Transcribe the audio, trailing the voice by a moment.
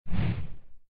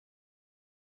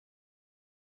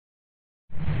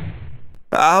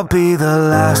I'll be the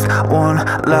last one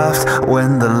left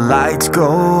when the lights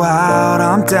go out.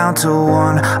 I'm down to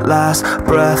one last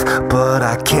breath, but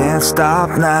I can't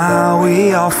stop now.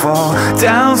 We all fall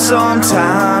down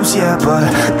sometimes, yeah, but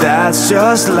that's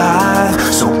just life.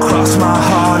 So cross my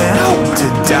heart and hope to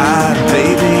die.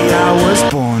 Baby, I was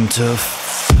born to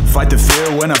fight the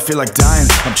fear when I feel like dying.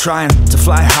 I'm trying to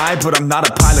fly high, but I'm not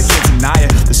a pilot, can't deny it.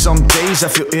 There's some days I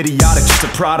feel idiotic, just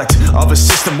a product of a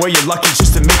system where you're lucky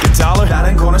just to make a dollar. That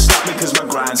ain't gonna stop me cause my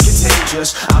grind's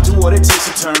contagious. I'll do what it takes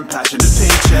to turn passion to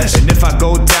paychecks. And if I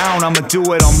go down, I'ma do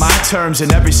it on my terms.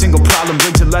 And every single problem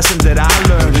brings a lesson that I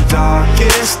learned. The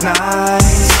darkest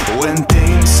nights, when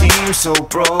things seem so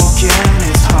broken,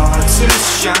 it's hard to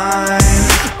shine,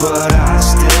 but I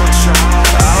still try.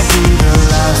 I'll be the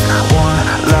last one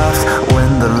left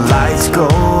when the lights go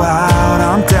out.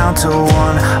 I'm down to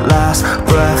one last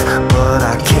breath, but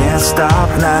I can't stop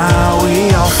now. We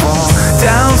all fall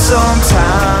down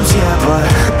sometimes, yeah, but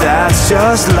that's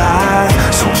just life.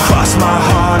 So cross my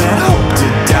heart and hope to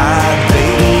die.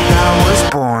 Baby, I was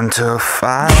born to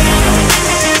fight.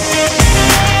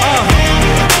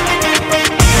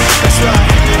 That's right.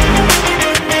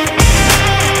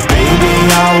 Baby,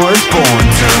 I was born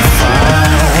to fight.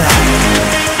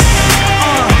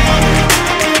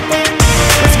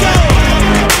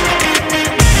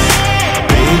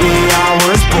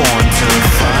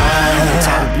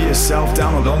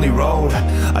 Down a lonely road,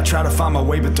 I try to find my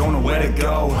way but don't know where to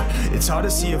go. It's hard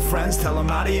to see your friends, tell them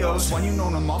adios when you know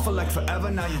them all for like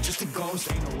forever. Now you're just a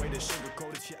ghost, ain't no way to sugarcoat.